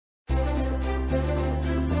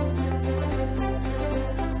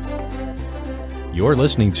You're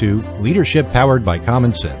listening to Leadership Powered by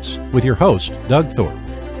Common Sense with your host, Doug Thorpe.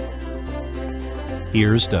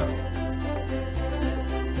 Here's Doug.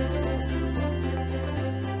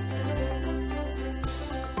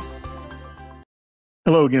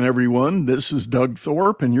 Hello again, everyone. This is Doug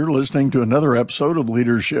Thorpe, and you're listening to another episode of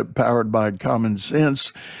Leadership Powered by Common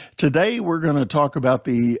Sense. Today, we're going to talk about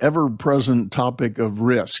the ever-present topic of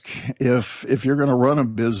risk. If you're going to run a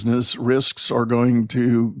business, risks are going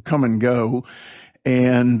to come and go.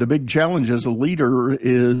 And the big challenge as a leader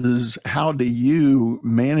is how do you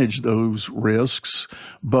manage those risks,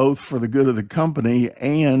 both for the good of the company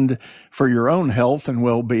and for your own health and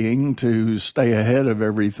well-being to stay ahead of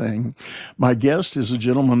everything. My guest is a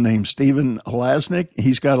gentleman named Stephen Lasnik.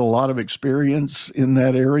 He's got a lot of experience in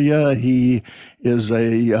that area. He is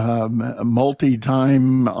a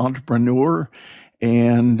multi-time entrepreneur.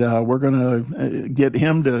 And we're going to get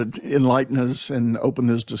him to enlighten us and open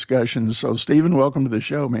this discussion. So, Stephen, welcome to the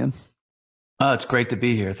show, man. It's great to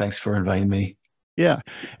be here. Thanks for inviting me. Yeah.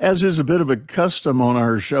 As is a bit of a custom on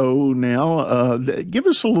our show now, give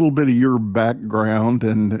us a little bit of your background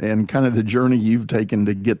and kind of the journey you've taken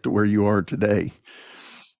to get to where you are today.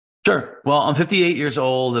 Sure. Well, I'm 58 years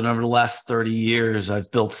old, and over the last 30 years,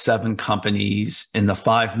 I've built 7 companies in the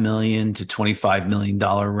 $5 million to $25 million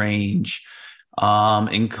range. 2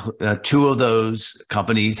 of those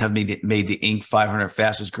companies have made the Inc. 500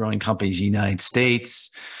 fastest growing companies in the United States.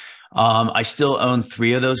 I still own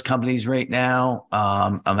 3 of those companies right now.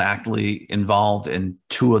 I'm actively involved in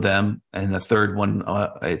 2 of them, and the third one,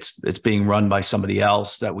 it's being run by somebody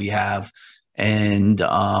else that we have. And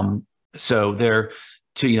so they're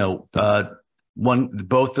both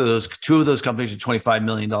of those 2 of those companies are $25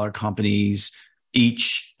 million companies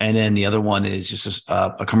each, and then the other one is just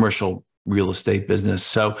a commercial real estate business.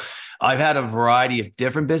 So I've had a variety of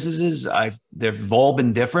different businesses. They've all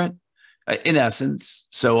been different in essence.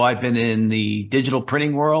 So I've been in the digital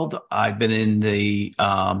printing world. I've been in the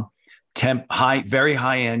very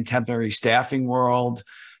high-end temporary staffing world.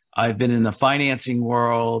 I've been in the financing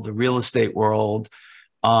world, the real estate world,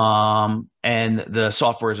 and the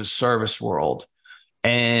software as a service world.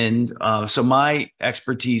 And so my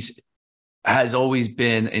expertise has always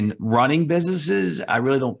been in running businesses. I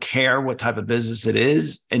really don't care what type of business it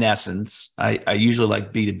is. In essence, I usually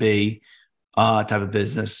like B2B type of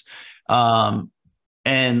business.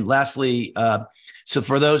 And lastly, so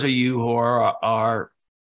for those of you who are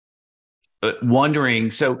wondering,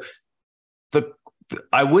 so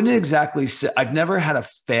I wouldn't exactly say I've never had a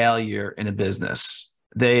failure in a business.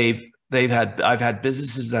 I've had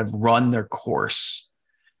businesses that have run their course.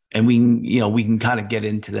 And we can kind of get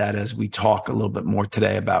into that as we talk a little bit more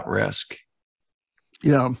today about risk.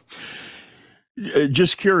 Yeah.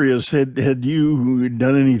 Just curious, had you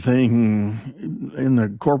done anything in the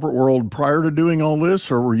corporate world prior to doing all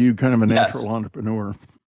this, or were you kind of a natural entrepreneur?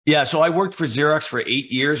 Yeah. So I worked for Xerox for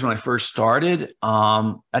 8 years when I first started.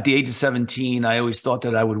 At the age of 17, I always thought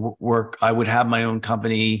that I would have my own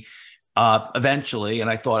company eventually. And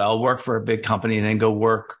I thought I'll work for a big company and then go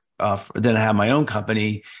work then I have my own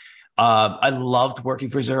company. I loved working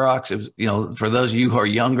for Xerox. It was, for those of you who are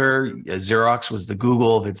younger, Xerox was the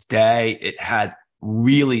Google of its day. It had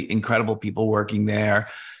really incredible people working there.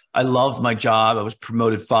 I loved my job. I was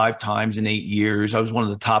promoted 5 times in 8 years. I was one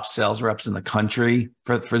of the top sales reps in the country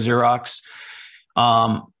for Xerox.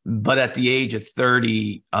 But at the age of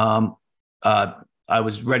 30, I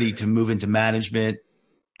was ready to move into management,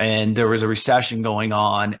 and there was a recession going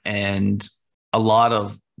on, and a lot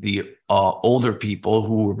of the older people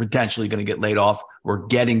who were potentially going to get laid off were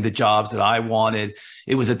getting the jobs that I wanted.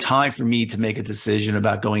 It was a time for me to make a decision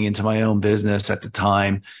about going into my own business at the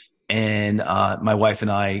time. And my wife and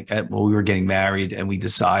I, we were getting married, and we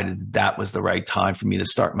decided that was the right time for me to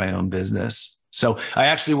start my own business. So I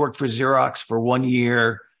actually worked for Xerox for 1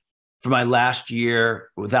 year, for my last year,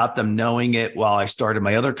 without them knowing it, while I started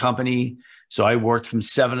my other company. So I worked from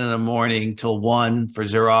 7 a.m. till 1 for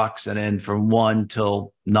Xerox, and then from 1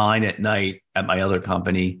 till 9 at night at my other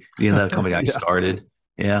company, the company I started.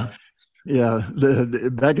 Yeah. Yeah.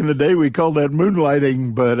 Back in the day, we called that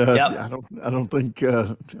moonlighting, but I don't think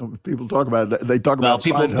people talk about it. They talk about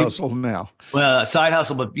side hustle now. Well, side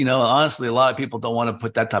hustle, but honestly, a lot of people don't want to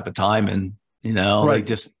put that type of time in. Right.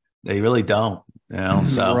 They really don't.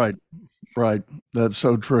 So right. That's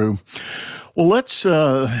so true. Well, let's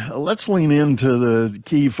lean into the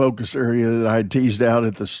key focus area that I teased out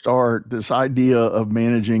at the start, this idea of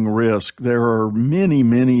managing risk. There are many,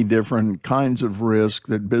 many different kinds of risk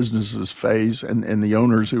that businesses face and the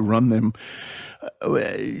owners who run them.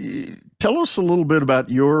 Tell us a little bit about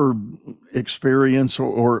your experience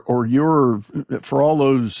or your, for all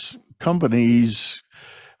those companies,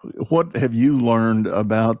 what have you learned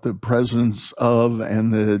about the presence of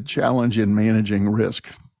and the challenge in managing risk?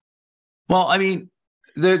 Well, I mean,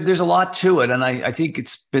 there's a lot to it. And I think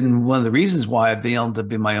it's been one of the reasons why I've been able to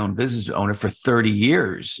be my own business owner for 30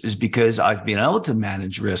 years is because I've been able to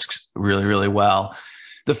manage risks really, really well.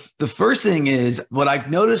 The first thing is what I've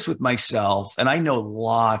noticed with myself, and I know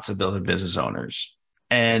lots of other business owners,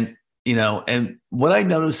 and and what I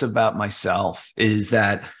notice about myself is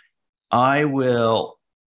that I will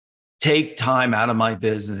take time out of my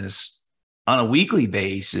business on a weekly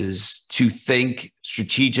basis to think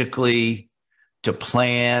strategically, to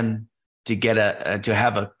plan, to get to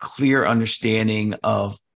have a clear understanding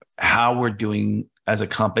of how we're doing as a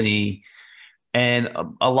company. And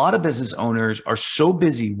a lot of business owners are so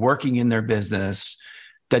busy working in their business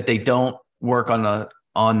that they don't work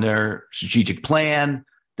on their strategic plan.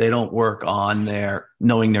 They don't work on their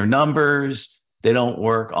knowing their numbers. They don't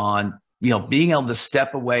work on being able to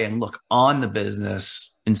step away and look on the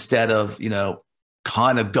business instead of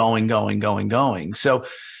kind of going. So,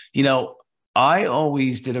 I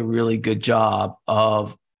always did a really good job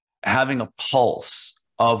of having a pulse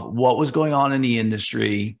of what was going on in the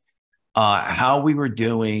industry, how we were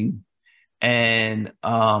doing, and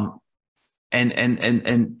not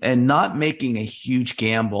making a huge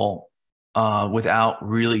gamble without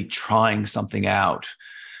really trying something out.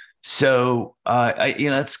 So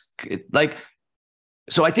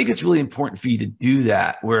so I think it's really important for you to do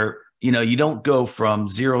that, where you don't go from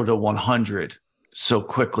 0 to 100 so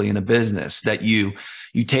quickly in a business, that you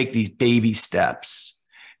take these baby steps,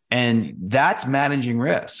 and that's managing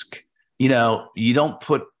risk. You don't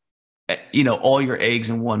put all your eggs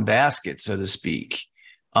in one basket, so to speak.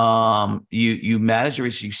 You manage your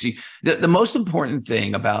risk. You see, the most important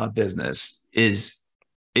thing about a business is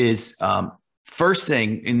first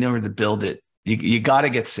thing, in order to build it, you got to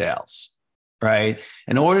get sales, right?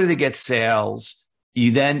 In order to get sales,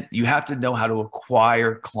 you have to know how to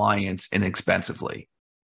acquire clients inexpensively.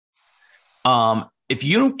 If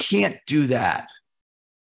you can't do that,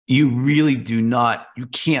 you really you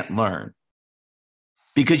can't learn,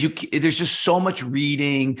 because there's just so much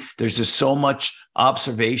reading, there's just so much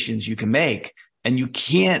observations you can make, and you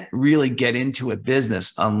can't really get into a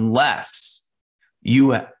business unless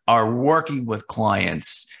you are working with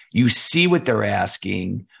clients. You see what they're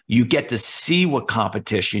asking, you get to see what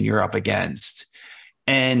competition you're up against.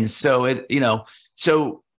 And so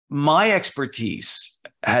so my expertise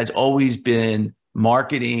has always been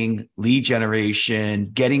marketing, lead generation,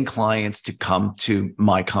 getting clients to come to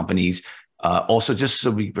my companies. Also, just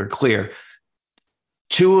so we were clear,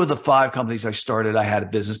 2 of the 5 companies I started, I have a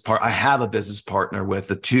business partner with.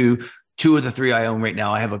 The two of the 3 I own right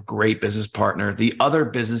now, I have a great business partner. The other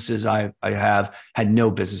businesses I have had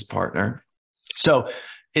no business partner. So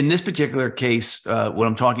in this particular case, what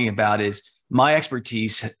I'm talking about is my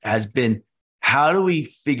expertise has been, how do we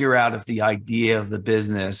figure out if the idea of the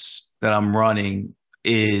business that I'm running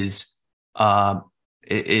is going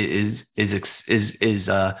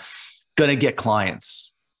to get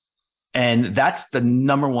clients? And that's the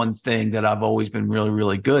number one thing that I've always been really,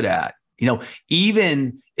 really good at.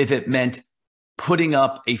 Even if it meant putting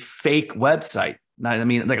up a fake website, like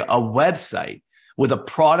a website with a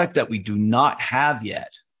product that we do not have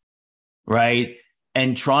yet, right?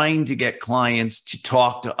 And trying to get clients to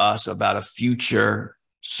talk to us about a future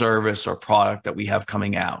service or product that we have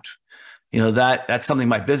coming out. That's something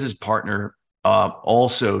my business partner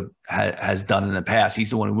also has done in the past.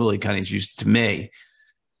 He's the one who really kind of introduced it to me.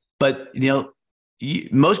 But,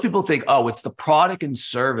 most people think, oh, it's the product and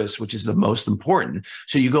service, which is the most important.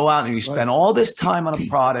 So you go out and you spend all this time on a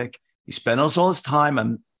product, you spend all this time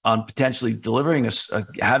on potentially delivering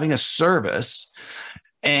having a service,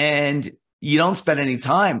 and you don't spend any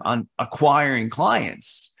time on acquiring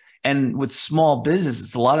clients. And with small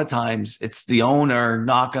businesses, a lot of times it's the owner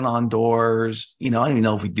knocking on doors. I don't even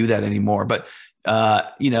know if we do that anymore, but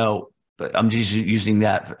but I'm just using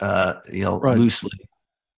that Right. loosely.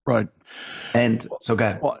 Right. And so go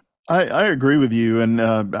ahead. Well, I agree with you. And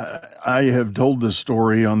I have told this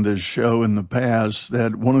story on this show in the past,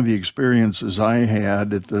 that one of the experiences I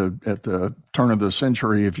had at the turn of the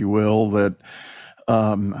century, if you will, that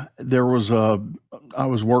I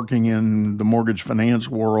was working in the mortgage finance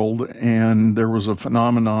world, and there was a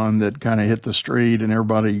phenomenon that kind of hit the street, and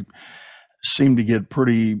everybody seemed to get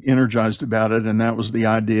pretty energized about it. And that was the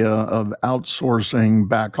idea of outsourcing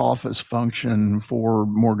back office function for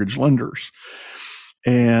mortgage lenders.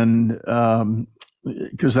 And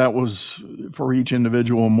because that was for each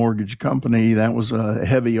individual mortgage company, that was a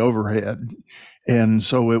heavy overhead. And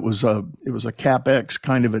so it was a CapEx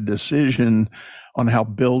kind of a decision on how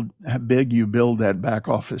big you build that back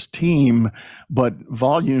office team, but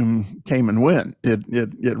volume came and went.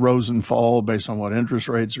 It rose and fall based on what interest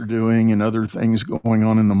rates are doing and other things going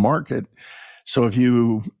on in the market. So if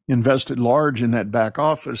you invested large in that back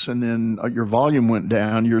office and then your volume went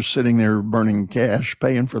down, you're sitting there burning cash,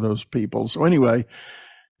 paying for those people. So anyway,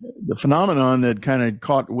 the phenomenon that kind of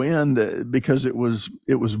caught wind because it was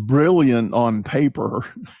brilliant on paper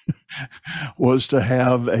was to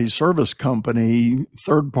have a service company,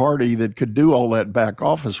 third party, that could do all that back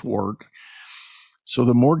office work. So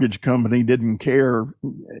the mortgage company didn't care,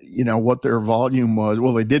 what their volume was.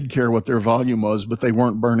 Well, they did care what their volume was, but they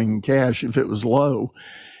weren't burning cash if it was low.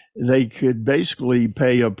 They could basically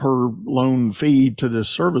pay a per loan fee to this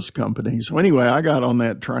service company. So anyway, I got on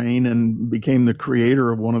that train and became the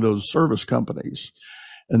creator of one of those service companies.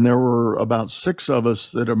 And there were about 6 of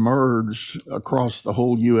us that emerged across the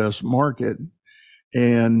whole U.S. market.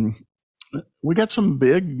 And we got some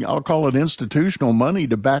big, I'll call it institutional money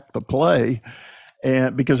to back the play.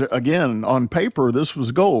 And because, again, on paper, this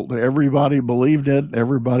was gold. Everybody believed it.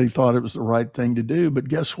 Everybody thought it was the right thing to do. But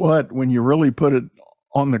guess what? When you really put it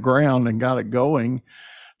on the ground and got it going,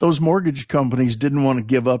 those mortgage companies didn't want to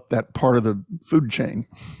give up that part of the food chain.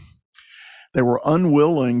 They were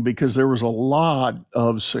unwilling because there was a lot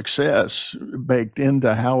of success baked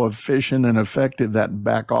into how efficient and effective that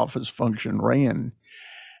back office function ran.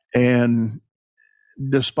 And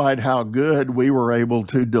despite how good we were able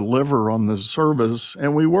to deliver on the service,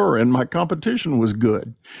 and my competition was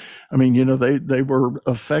good. I mean, they were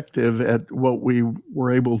effective at what we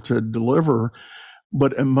were able to deliver.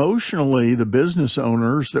 But emotionally, the business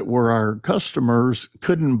owners that were our customers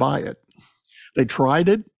couldn't buy it. They tried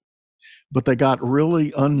it, but they got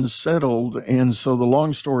really unsettled. And so the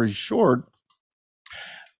long story short,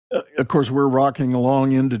 of course, we're rocking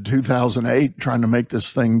along into 2008, trying to make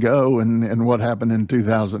this thing go. And what happened in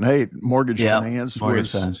 2008? Mortgage finance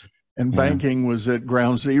and banking was at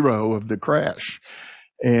ground zero of the crash.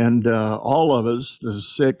 And all of us, the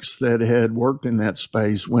 6 that had worked in that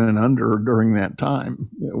space, went under during that time.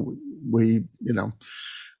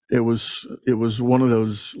 It was one of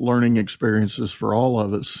those learning experiences for all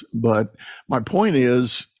of us. But my point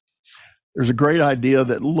is, there's a great idea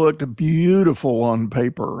that looked beautiful on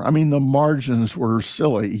paper. I mean, the margins were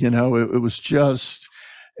silly. It was just,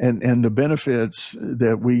 and the benefits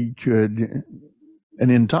that we could. And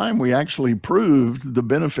in time, we actually proved the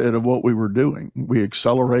benefit of what we were doing. We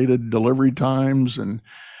accelerated delivery times and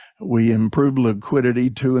we improved liquidity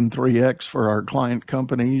 2 and 3x for our client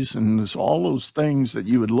companies. And so all those things that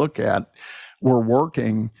you would look at were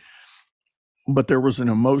working, but there was an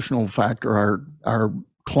emotional factor. Our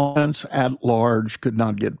clients at large could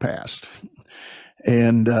not get past.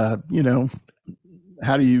 And,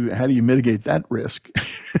 how do you mitigate that risk?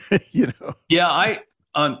 Yeah,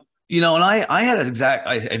 and I had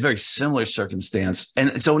a very similar circumstance.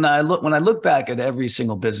 And so when I look back at every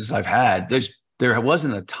single business I've had, there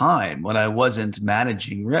wasn't a time when I wasn't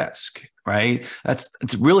managing risk, right?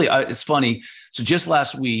 It's funny. So just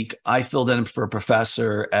last week, I filled in for a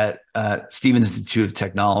professor at Stevens Institute of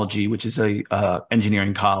Technology, which is a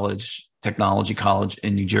engineering college, technology college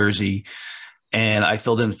in New Jersey. And I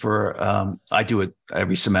filled in for, I do it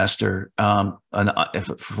every semester for an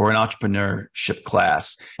entrepreneurship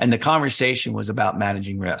class. And the conversation was about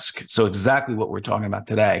managing risk. So exactly what we're talking about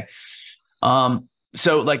today. And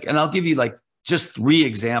I'll give you just 3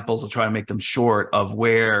 examples. I'll try to make them short of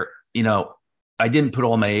where, I didn't put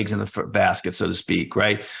all my eggs in the basket, so to speak,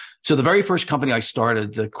 right? So the very first company I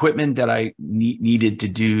started, the equipment that I needed to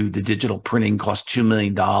do the digital printing cost $2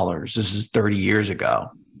 million. This is 30 years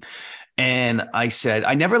ago. And I said,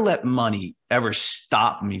 I never let money ever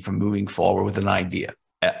stop me from moving forward with an idea.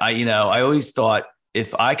 I always thought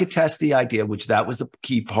if I could test the idea, which that was the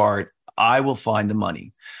key part, I will find the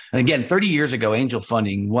money. And again, 30 years ago, angel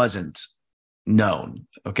funding wasn't known.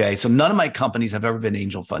 Okay. So none of my companies have ever been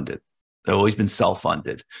angel funded. They've always been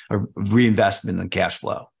self-funded or reinvestment in cash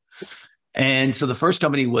flow. And so the first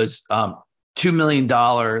company was $2 million,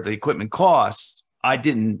 the equipment costs.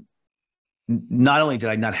 Not only did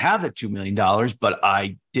I not have the $2 million, but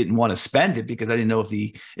I didn't want to spend it because I didn't know if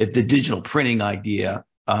the digital printing idea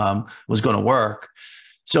was going to work.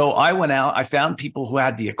 So I went out, I found people who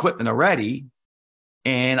had the equipment already,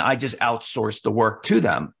 and I just outsourced the work to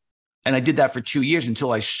them. And I did that for 2 years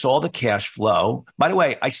until I saw the cash flow. By the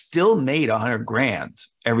way, I still made $100,000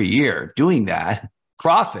 every year doing that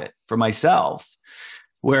profit for myself.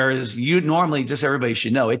 Whereas you normally, just everybody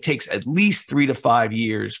should know, it takes at least 3 to 5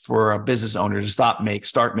 years for a business owner to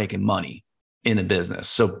start making money in a business.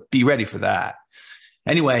 So be ready for that.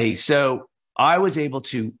 Anyway, so I was able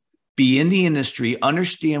to be in the industry,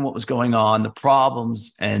 understand what was going on, the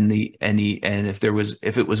problems, and if it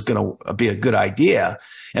was going to be a good idea.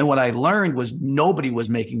 And what I learned was nobody was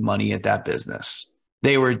making money at that business.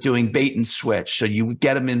 They were doing bait and switch. So you would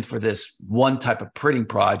get them in for this one type of printing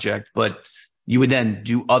project, but you would then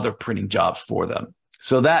do other printing jobs for them.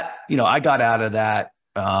 So that, I got out of that.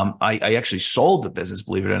 I actually sold the business,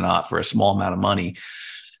 believe it or not, for a small amount of money.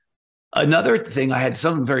 Another thing, I had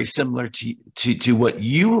something very similar to what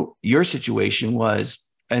your situation was,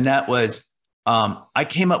 and that was I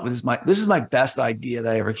came up with this is my best idea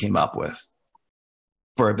that I ever came up with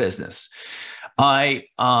for a business. I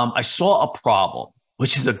saw a problem,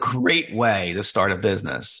 which is a great way to start a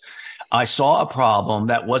business. I saw a problem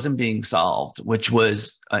that wasn't being solved, which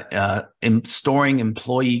was in storing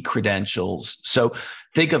employee credentials. So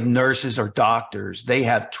think of nurses or doctors. They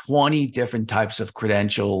have 20 different types of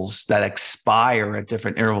credentials that expire at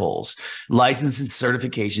different intervals: licenses,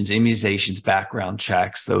 certifications, immunizations, background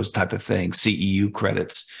checks, those type of things, CEU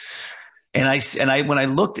credits. And I when I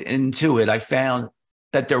looked into it, I found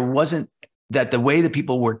that that the way that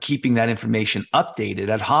people were keeping that information updated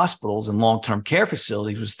at hospitals and long-term care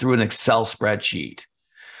facilities was through an Excel spreadsheet.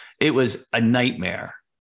 It was a nightmare.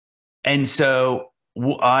 And so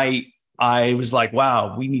I was like,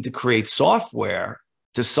 wow, we need to create software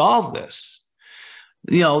to solve this.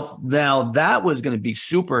 Now that was going to be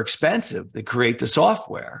super expensive to create the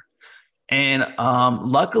software. And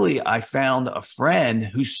luckily, I found a friend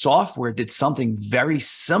whose software did something very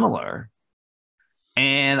similar.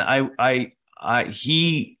 And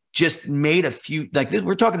he just made a few, like this,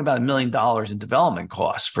 we're talking about $1 million in development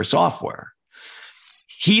costs for software.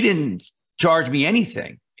 He didn't charge me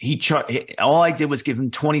anything. All I did was give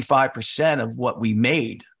him 25% of what we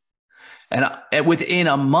made. And within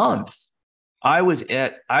a month, I was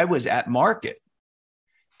at market.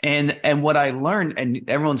 And what I learned, and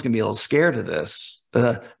everyone's going to be a little scared of this,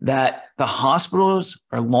 that the hospitals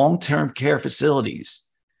or long-term care facilities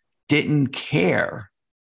didn't care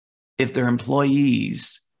if their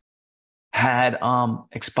employees had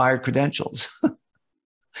expired credentials.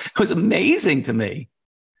 It was amazing to me.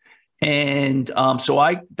 And so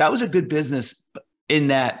that was a good business in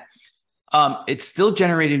that it still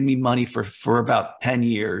generated me money for about 10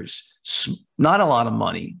 years. Not a lot of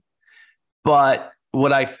money, but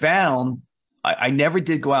what I found, I never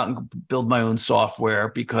did go out and build my own software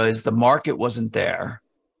because the market wasn't there.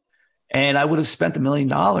 And I would have spent $1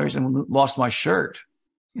 million and lost my shirt.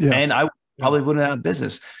 Yeah. And I probably wouldn't have a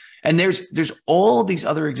business. And there's all these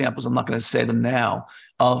other examples, I'm not going to say them now,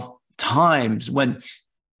 of times when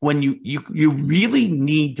you really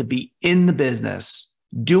need to be in the business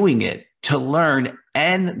doing it to learn.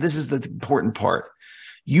 And this is the important part.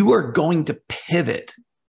 You are going to pivot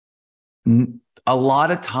a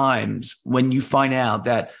lot of times when you find out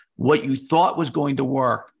that what you thought was going to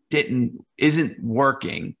work isn't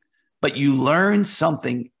working, but you learn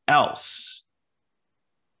something else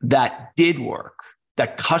that did work,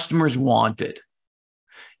 that customers wanted,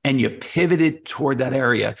 and you pivoted toward that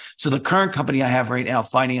area. So the current company I have right now,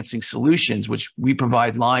 Financing Solutions, which we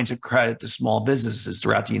provide lines of credit to small businesses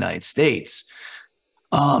throughout the United States,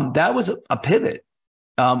 that was a pivot.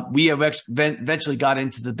 We have eventually got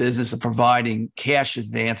into the business of providing cash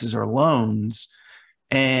advances or loans.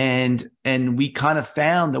 And we kind of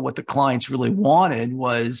found that what the clients really wanted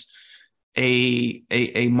was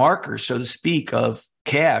a marker, so to speak, of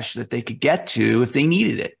cash that they could get to if they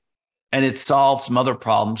needed it. And it solved some other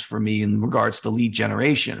problems for me in regards to lead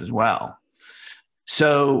generation as well.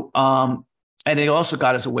 So, and it also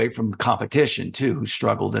got us away from competition too, who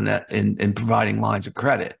struggled in providing lines of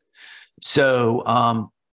credit. So,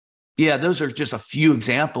 yeah, those are just a few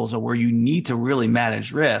examples of where you need to really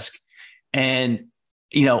manage risk. And,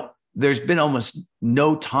 there's been almost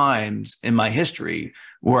no times in my history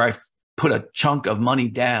where I put a chunk of money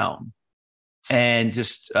down and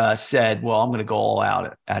just said, well, I'm going to go all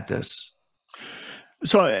out at this.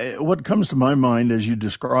 So what comes to my mind as you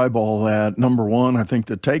describe all that, number one, I think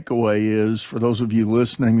the takeaway is for those of you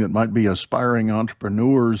listening that might be aspiring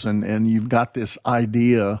entrepreneurs and you've got this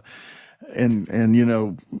idea and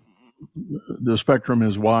the spectrum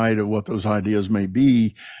is wide of what those ideas may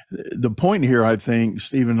be. The point here, I think,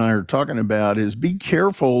 Steve and I are talking about is be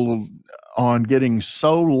careful on getting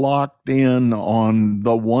so locked in on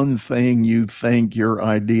the one thing you think your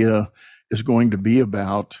idea is going to be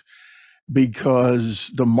about,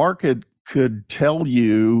 because the market could tell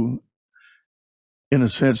you in a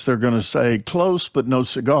sense, they're going to say close, but no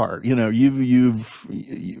cigar. You know,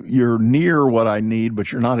 you're near what I need,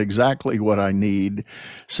 but you're not exactly what I need.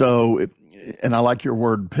 So, and I like your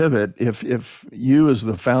word pivot. If you as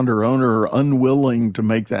the founder owner are unwilling to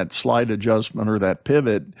make that slight adjustment or that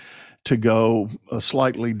pivot to go a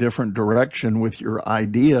slightly different direction with your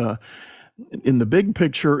idea, in the big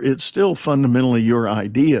picture, it's still fundamentally your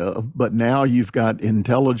idea, but now you've got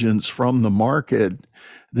intelligence from the market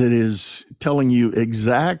that is telling you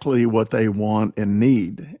exactly what they want and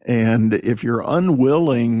need. And if you're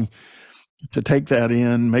unwilling to take that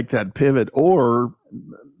in, make that pivot, or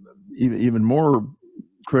even more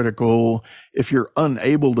critical, if you're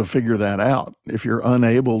unable to figure that out, if you're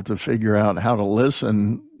unable to figure out how to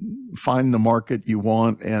listen, find the market you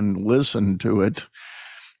want and listen to it,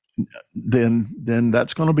 then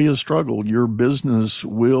that's going to be a struggle. Your business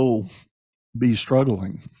will be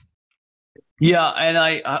struggling. Yeah, and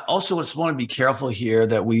I also just want to be careful here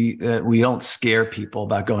that we don't scare people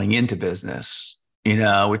about going into business. You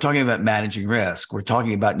know, we're talking about managing risk. We're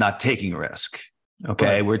talking about not taking risk.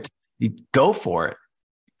 Okay, Right. You go for it.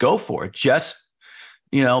 Go for it. Just,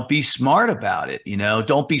 you know, be smart about it. You know,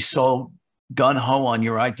 don't be so gun ho on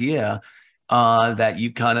your idea that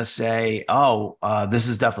you kind of say, "Oh, this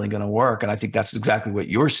is definitely going to work." And I think that's exactly what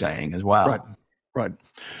you're saying as well. Right. Right.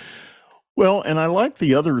 Well, and I like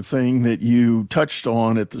the other thing that you touched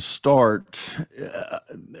on at the start.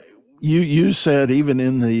 You said even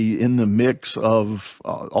in the mix of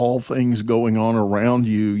all things going on around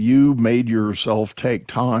you, you made yourself take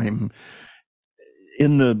time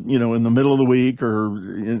in the middle of the week or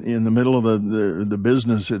in the middle of the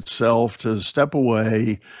business itself to step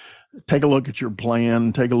away, take a look at your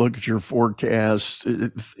plan, take a look at your forecast,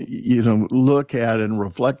 look at and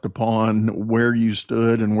reflect upon where you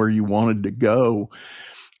stood and where you wanted to go.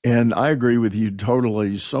 And I agree with you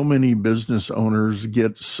totally. So many business owners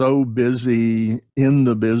get so busy in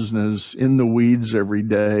the business, in the weeds every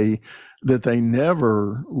day, that they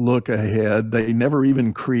never look ahead. They never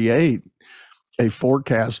even create a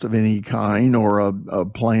forecast of any kind or a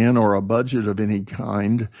plan or a budget of any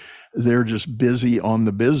kind. They're just busy on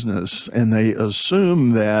the business, and they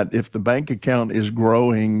assume that if the bank account is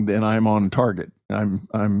growing, then I'm on target.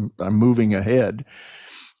 I'm moving ahead.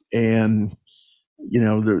 And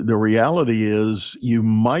the reality is you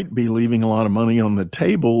might be leaving a lot of money on the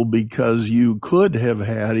table because you could have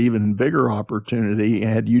had even bigger opportunity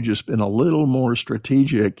had you just been a little more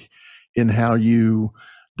strategic in how you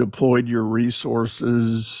deployed your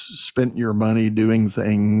resources, spent your money doing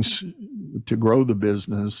things to grow the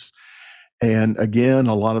business. And again,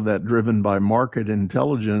 a lot of that driven by market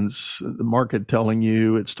intelligence, the market telling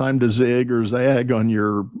you it's time to zig or zag on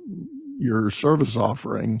your service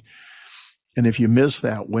offering. And if you miss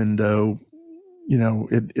that window,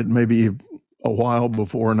 it may be a while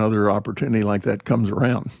before another opportunity like that comes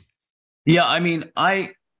around. Yeah, I mean,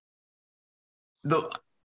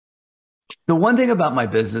 the one thing about my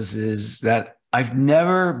business is that I've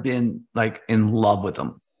never been like in love with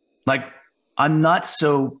them. Like I'm not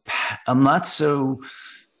so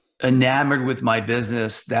enamored with my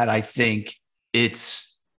business that I think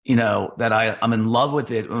it's, that I'm in love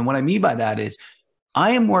with it. And what I mean by that is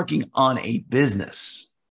I am working on a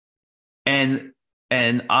business, and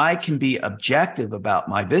I can be objective about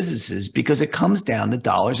my businesses because it comes down to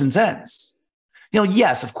dollars and cents.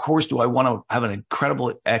 Yes, of course, do I want to have an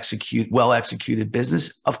incredible well executed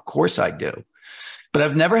business? Of course I do. But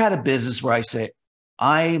I've never had a business where I say,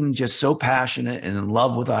 I'm just so passionate and in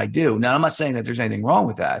love with what I do. Now, I'm not saying that there's anything wrong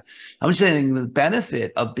with that. I'm saying the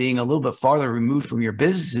benefit of being a little bit farther removed from your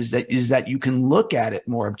business is that you can look at it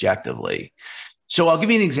more objectively. So I'll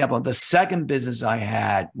give you an example. The second business I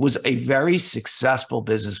had was a very successful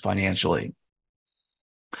business financially.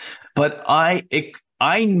 But I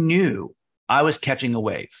knew I was catching a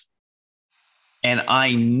wave. And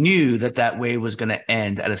I knew that wave was going to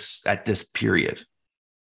end at this period.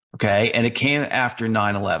 Okay. And it came after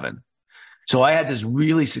 9/11. So I had this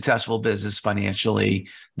really successful business financially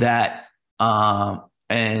and I'll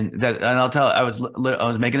tell you, I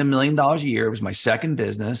was making $1 million a year. It was my second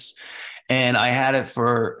business. And I had it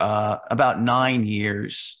for about 9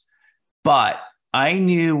 years. But I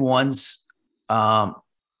knew once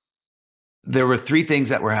there were three things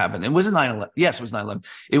that were happening. It wasn't 9/11. Yes, it was 9/11.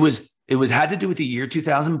 It was had to do with the year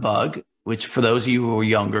 2000 bug, which for those of you who are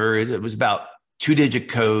younger, it was about 2-digit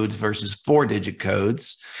codes versus 4-digit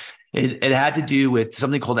codes. It had to do with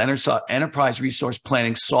something called enterprise resource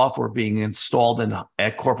planning software being installed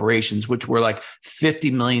at corporations, which were like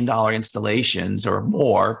 $50 million installations or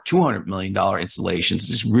more, $200 million installations,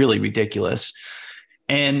 just really ridiculous.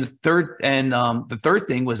 And the third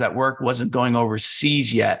thing was that work wasn't going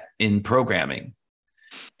overseas yet in programming.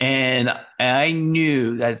 And I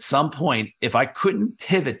knew that at some point, if I couldn't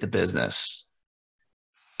pivot the business,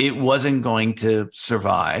 it wasn't going to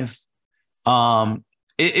survive.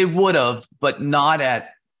 It would have, but not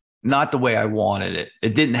the way I wanted it.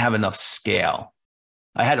 It didn't have enough scale.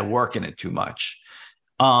 I had to work in it too much.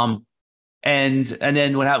 And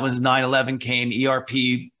then when that was 9/11 came,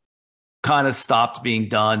 ERP kind of stopped being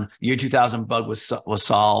done. Year 2000 bug was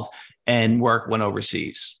solved, and work went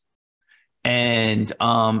overseas. And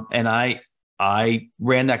I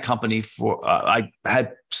ran that company for I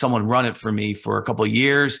had someone run it for me for a couple of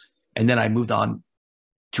years, and then I moved on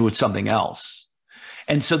to something else.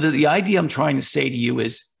 And so the idea I'm trying to say to you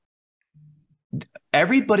is,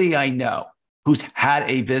 everybody I know who's had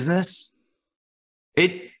a business,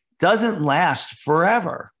 it doesn't last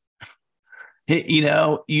forever.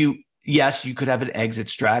 Yes, you could have an exit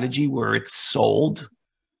strategy where it's sold,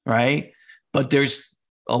 right? But there's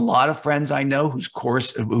a lot of friends I know whose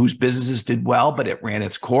businesses did well, but it ran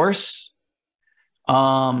its course.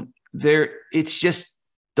 It's just,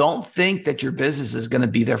 don't think that your business is going to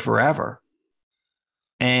be there forever.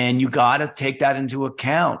 And you got to take that into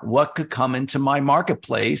account. What could come into my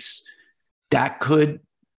marketplace that could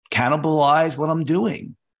cannibalize what I'm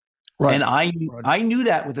doing? Right. And I knew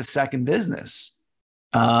that with the second business.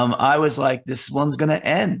 I was like, this one's going to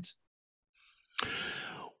end.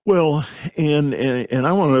 Well, and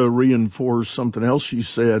I want to reinforce something else you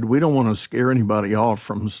said. We don't want to scare anybody off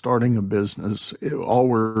from starting a business. All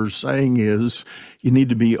we're saying is you need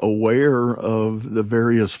to be aware of the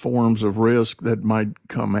various forms of risk that might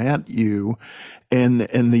come at you. And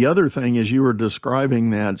the other thing, as you were describing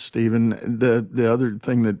that, Stephen, the other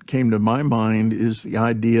thing that came to my mind is the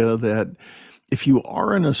idea that if you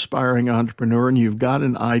are an aspiring entrepreneur and you've got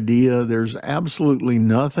an idea, there's absolutely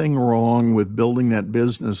nothing wrong with building that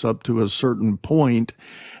business up to a certain point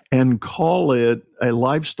and call it a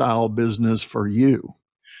lifestyle business for you.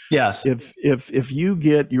 Yes. If you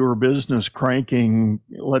get your business cranking,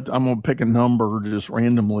 I'm going to pick a number just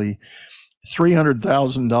randomly,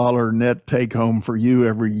 $300,000 net take home for you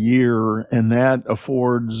every year, and that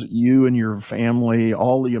affords you and your family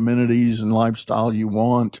all the amenities and lifestyle you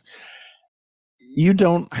want. You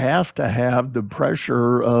don't have to have the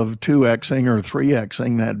pressure of 2Xing or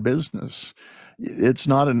 3Xing that business. It's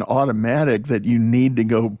not an automatic that you need to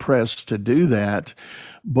go press to do that.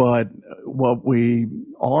 But what we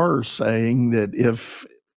are saying that if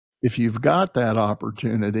you've got that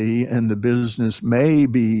opportunity and the business may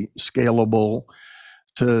be scalable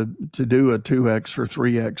to do a 2X or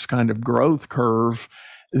 3X kind of growth curve,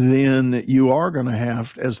 then you are going to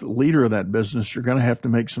have, as the leader of that business, you're going to have to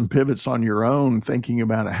make some pivots on your own, thinking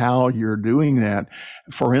about how you're doing that.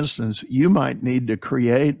 For instance, you might need to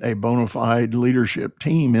create a bona fide leadership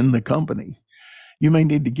team in the company. You may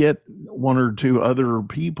need to get one or two other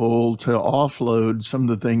people to offload some of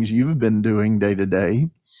the things you've been doing day to day,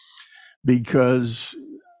 because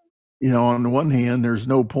on the one hand, there's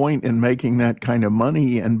no point in making that kind of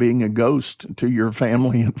money and being a ghost to your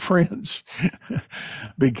family and friends.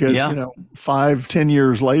 Because, 5-10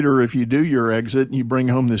 years later, if you do your exit and you bring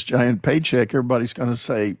home this giant paycheck, everybody's going to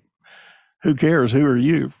say, who cares? Who are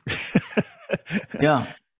you?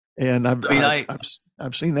 Yeah. And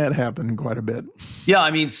I've seen that happen quite a bit.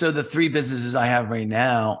 Yeah. So the three businesses I have right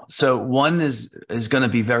now, so one is going to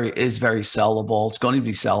be very sellable. It's going to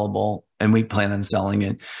be sellable, and we plan on selling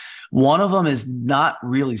it. One of them is not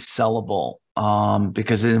really sellable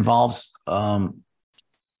because it involves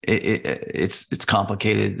it's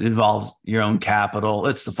complicated. It involves your own capital.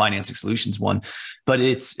 It's the financing solutions one, but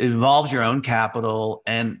it involves your own capital,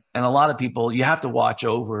 and a lot of people, you have to watch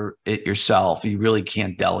over it yourself. You really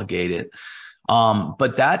can't delegate it.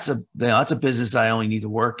 But that's a business that I only need to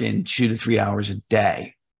work in 2 to 3 hours a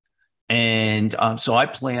day. And so I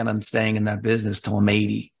plan on staying in that business till I'm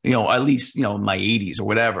 80, at least, in my 80s or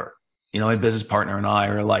whatever. My business partner and I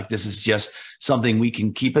are like, this is just something we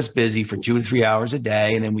can keep us busy for 2 to 3 hours a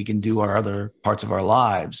day, and then we can do our other parts of our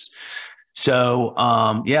lives. So,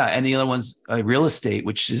 and the other one's real estate,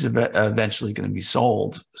 which is eventually going to be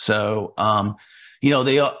sold. So,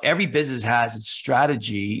 every business has its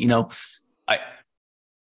strategy.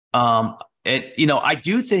 I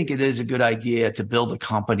do think it is a good idea to build a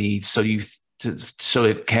company so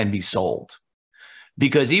it can be sold,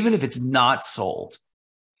 because even if it's not sold,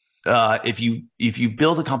 if you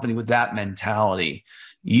build a company with that mentality,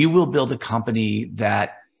 you will build a company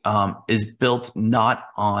that is built not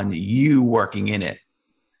on you working in it.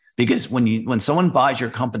 Because when someone buys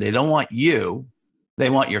your company, they don't want you,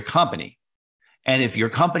 they want your company. And if your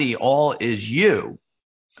company all is you,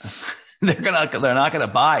 they're not gonna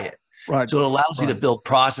buy it. Right. So it allows you to build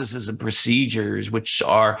processes and procedures which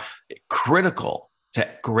are critical to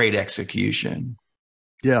great execution.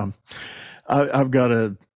 Yeah. I've got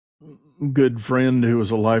a good friend who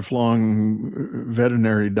was a lifelong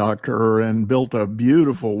veterinary doctor and built a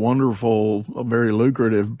beautiful, wonderful, very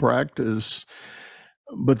lucrative practice.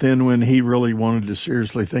 But then when he really wanted to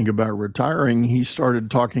seriously think about retiring, he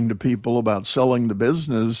started talking to people about selling the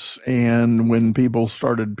business. And when people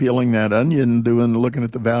started peeling that onion, looking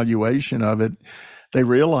at the valuation of it, they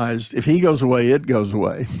realized if he goes away, it goes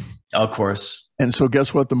away. Of course. And so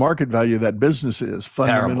guess what the market value of that business is?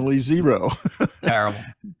 Fundamentally zero. Terrible.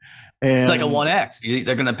 And it's like a 1X.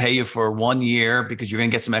 They're going to pay you for 1 year because you're going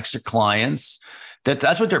to get some extra clients.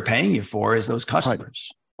 That's what they're paying you for, is those customers.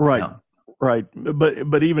 Right. You know? Right.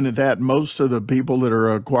 But even at that, most of the people that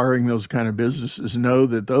are acquiring those kind of businesses know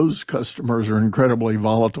that those customers are incredibly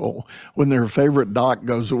volatile. When their favorite doc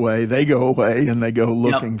goes away, they go away and they go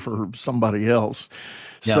looking for somebody else.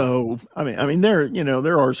 Yep. So, I mean,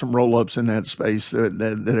 there are some roll-ups in that space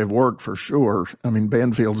that have worked for sure. I mean,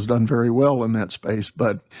 Banfield's done very well in that space,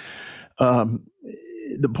 but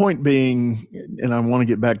the point being, and I want to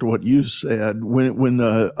get back to what you said, when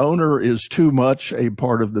the owner is too much a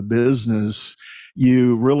part of the business,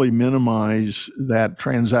 you really minimize that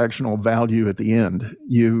transactional value at the end.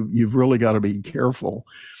 You've really got to be careful.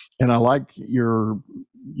 And I like your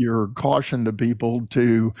caution to people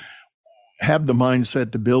to have the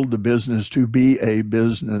mindset to build the business to be a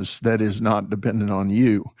business that is not dependent on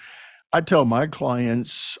you. I tell my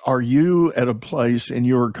clients, are you at a place in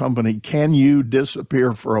your company, can you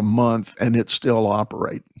disappear for a month and it still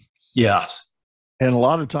operate? Yes. And a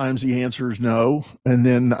lot of times the answer is no. And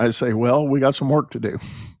then I say, well, we got some work to do.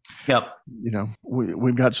 Yep.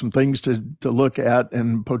 We've got some things to look at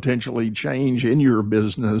and potentially change in your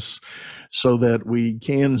business so that we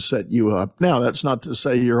can set you up. Now, that's not to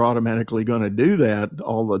say you're automatically going to do that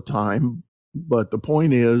all the time, but the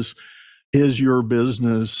point is your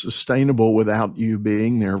business sustainable without you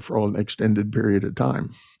being there for an extended period of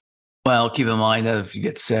time? Well, keep in mind that if you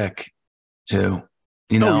get sick too,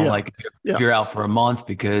 if you're out for a month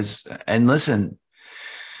and listen,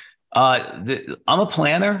 I'm a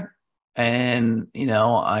planner, and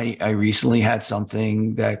I recently had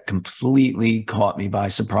something that completely caught me by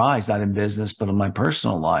surprise, not in business, but in my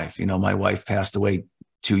personal life. My wife passed away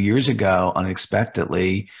 2 years ago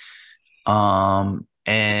unexpectedly.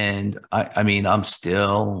 And I'm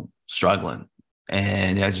still struggling,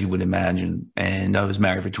 and as you would imagine, and I was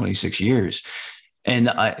married for 26 years. And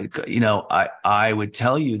I would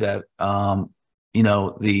tell you that,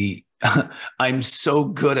 I'm so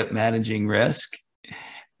good at managing risk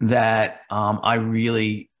that I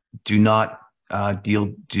really do not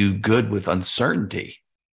do good with uncertainty.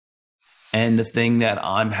 And the thing that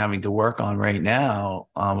I'm having to work on right now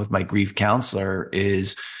with my grief counselor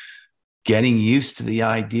is getting used to the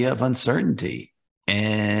idea of uncertainty.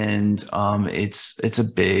 And it's a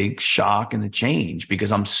big shock and a change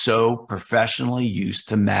because I'm so professionally used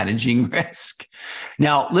to managing risk.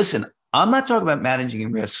 Now, listen, I'm not talking about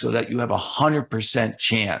managing risk so that you have 100%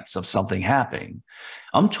 chance of something happening.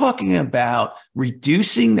 I'm talking about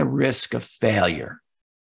reducing the risk of failure.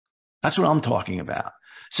 That's what I'm talking about.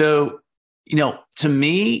 So, to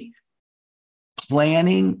me,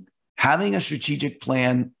 planning, having a strategic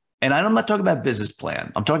plan, and I'm not talking about business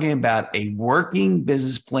plan. I'm talking about a working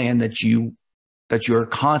business plan that you are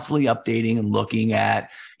constantly updating and looking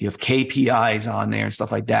at. You have KPIs on there and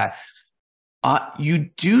stuff like that. You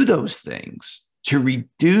do those things to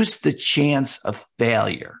reduce the chance of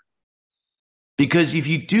failure. Because if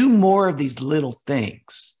you do more of these little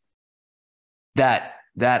things that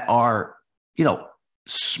are,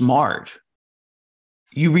 smart,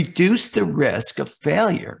 you reduce the risk of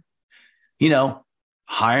failure.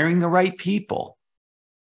 Hiring the right people,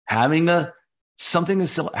 having a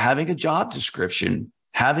job description,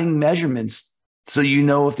 having measurements so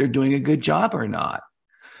if they're doing a good job or not.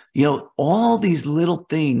 All these little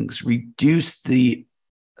things reduce the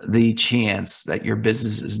chance that your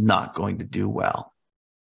business is not going to do well.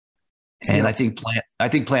 And I think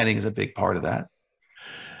planning is a big part of that.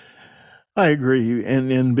 I agree.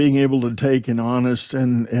 And being able to take an honest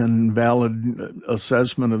and valid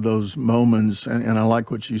assessment of those moments. And I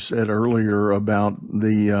like what you said earlier about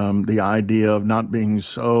the idea of not being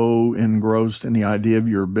so engrossed in the idea of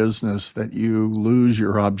your business that you lose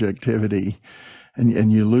your objectivity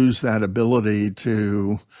and you lose that ability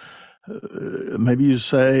to maybe you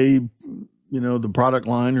say, the product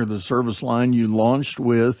line or the service line you launched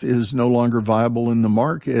with is no longer viable in the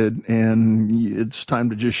market, and it's time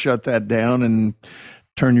to just shut that down and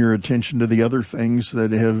turn your attention to the other things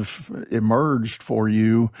that have emerged for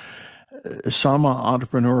you. Some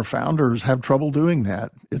entrepreneur founders have trouble doing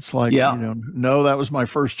that. It's like, no, that was my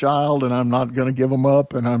first child and I'm not going to give them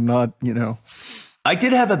up, and I'm not, I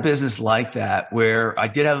did have a business like that where I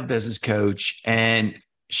did have a business coach, and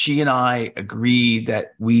she and I agreed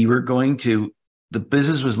that the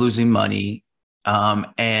business was losing money,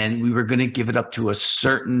 and we were going to give it up to a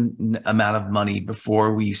certain amount of money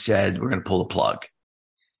before we said we're going to pull the plug,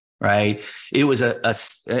 right? It was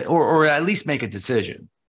or at least make a decision,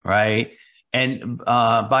 right? And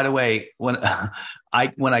by the way, when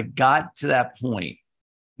I got to that point,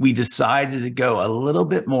 we decided to go a little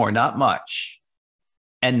bit more, not much,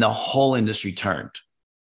 and the whole industry turned.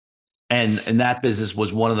 And that business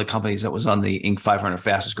was one of the companies that was on the Inc. 500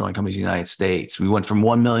 fastest growing companies in the United States. We went from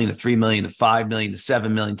 1 million to 3 million to 5 million to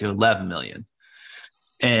 7 million to 11 million.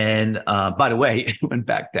 And by the way, it went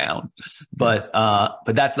back down. But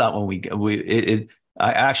that's not when that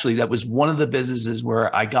was one of the businesses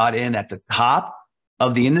where I got in at the top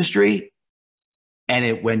of the industry, and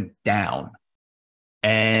it went down.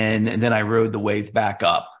 And then I rode the wave back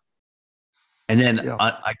up. And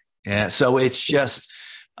then so it's just.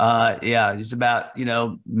 It's about,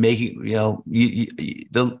 making,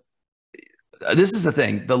 this is the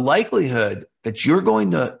thing, the likelihood that you're going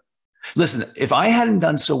to listen. If I hadn't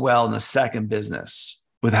done so well in the second business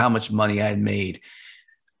with how much money I had made,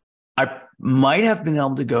 I might have been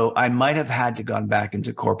able to go, I might have had to gone back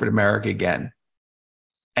into corporate America again.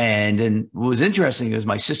 And then what was interesting is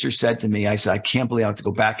my sister said to me, I said, I can't believe I have to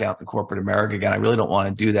go back out to corporate America again. I really don't want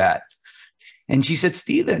to do that. And she said,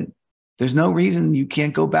 Stephen, there's no reason you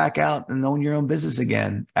can't go back out and own your own business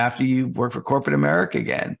again after you work for corporate America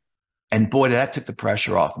again. And boy, that took the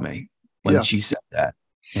pressure off me when she said that.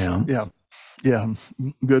 Yeah.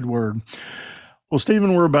 Good word. Well,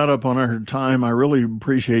 Stephen, we're about up on our time. I really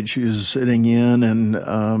appreciate you sitting in,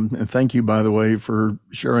 and thank you, by the way, for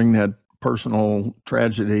sharing that personal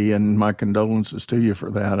tragedy, and my condolences to you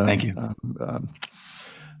for that. Thank you.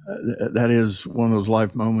 That is one of those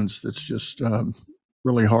life moments that's just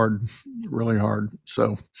really hard.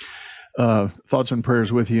 So thoughts and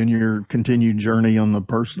prayers with you in your continued journey on the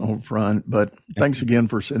personal front. But thanks again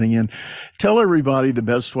for sitting in. Tell everybody the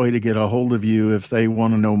best way to get a hold of you if they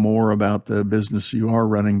want to know more about the business you are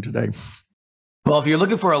running today. Well, if you're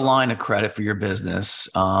looking for a line of credit for your business,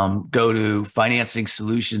 go to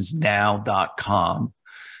financingsolutionsnow.com.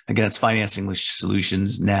 Again, it's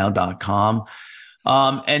financingsolutionsnow.com.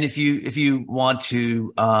 And if you want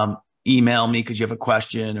to email me because you have a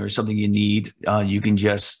question or something you need, you can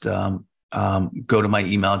just go to my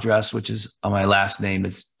email address, which is my last name.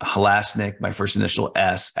 It's Halasnik, my first initial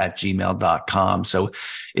S, @gmail.com. So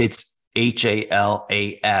it's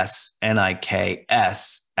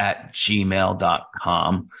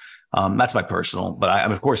HALASNIKS@gmail.com. That's my personal, but I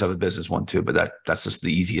of course have a business one too, but that's just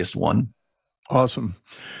the easiest one. Awesome.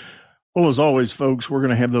 Well, as always, folks, we're going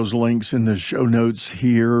to have those links in the show notes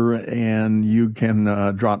here, and you can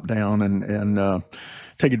drop down and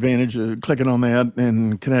take advantage of clicking on that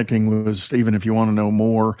and connecting with Stephen if you want to know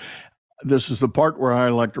more. This is the part where I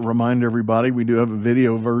like to remind everybody we do have a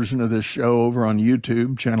video version of this show over on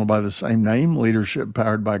YouTube, channel by the same name, Leadership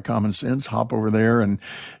Powered by Common Sense. Hop over there and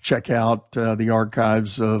check out the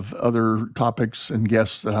archives of other topics and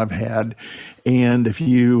guests that I've had. And if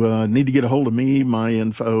you need to get a hold of me, my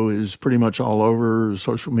info is pretty much all over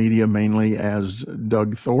social media, mainly as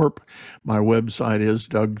Doug Thorpe. My website is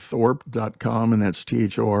dougthorpe.com, and that's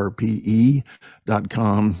THORPE.com.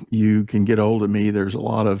 You can get a hold of me. There's a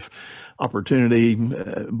lot of opportunity,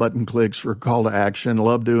 button clicks for call to action.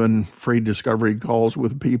 Love doing free discovery calls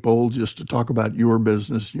with people just to talk about your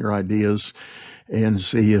business, your ideas, and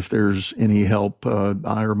see if there's any help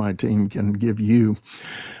I or my team can give you.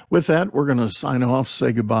 With that, we're going to sign off,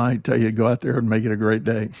 say goodbye, tell you to go out there and make it a great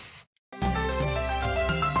day.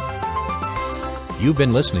 You've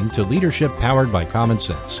been listening to Leadership Powered by Common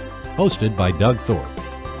Sense, hosted by Doug Thorpe.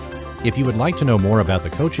 If you would like to know more about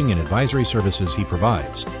the coaching and advisory services he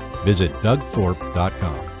provides, visit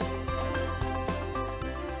dougthorpe.com.